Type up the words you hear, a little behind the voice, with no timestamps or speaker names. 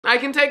I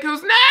can take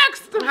who's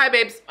next. Hi,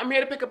 babes. I'm here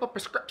to pick up a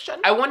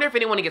prescription. I wonder if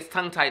anyone gets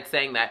tongue-tied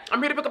saying that.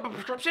 I'm here to pick up a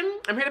prescription.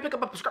 I'm here to pick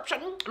up a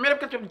prescription. I'm here to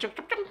pick up a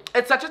prescription.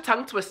 It's such a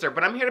tongue twister,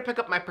 but I'm here to pick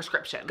up my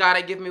prescription.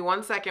 Gotta give me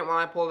 1 second while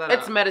I pull that up.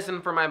 It's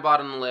medicine for my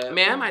bottom lip.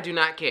 Ma'am, I do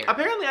not care.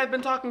 Apparently, I've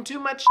been talking too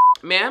much.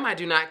 Ma'am, I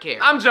do not care.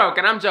 I'm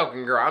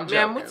joking, girl. I'm joking.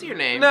 Ma'am, what's your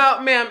name? No,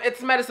 ma'am,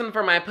 it's medicine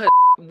for my pussy.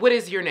 What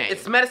is your name?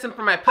 It's medicine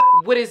for my pussy.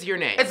 What is your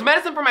name? It's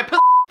medicine for my pussy.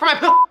 For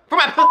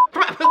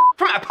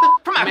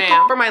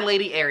my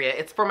lady area.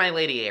 It's for my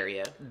lady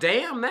area.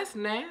 Damn, that's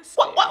nasty.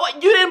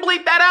 What? You didn't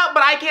bleep that out,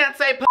 but I can't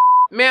say p.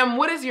 Ma'am,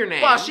 what is your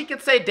name? Well, she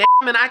could say damn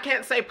and I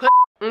can't say p.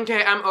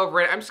 Okay, I'm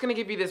over it. I'm just gonna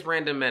give you this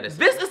random medicine.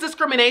 This is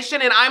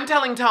discrimination and I'm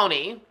telling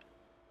Tony.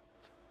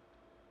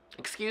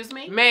 Excuse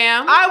me?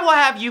 Ma'am, I will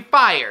have you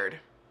fired.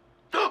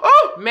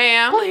 Oh,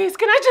 ma'am. Please,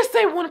 can I just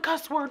say one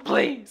cuss word,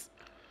 please?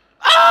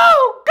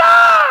 Oh,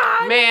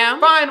 God!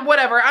 Ma'am, fine,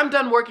 whatever. I'm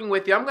done working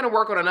with you. I'm gonna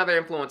work on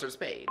another influencer's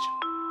page.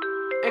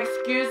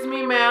 Excuse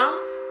me, ma'am.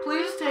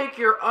 Please take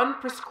your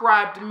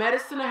unprescribed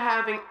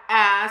medicine-having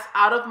ass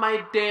out of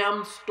my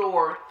damn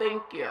store.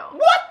 Thank you.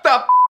 What the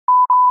f?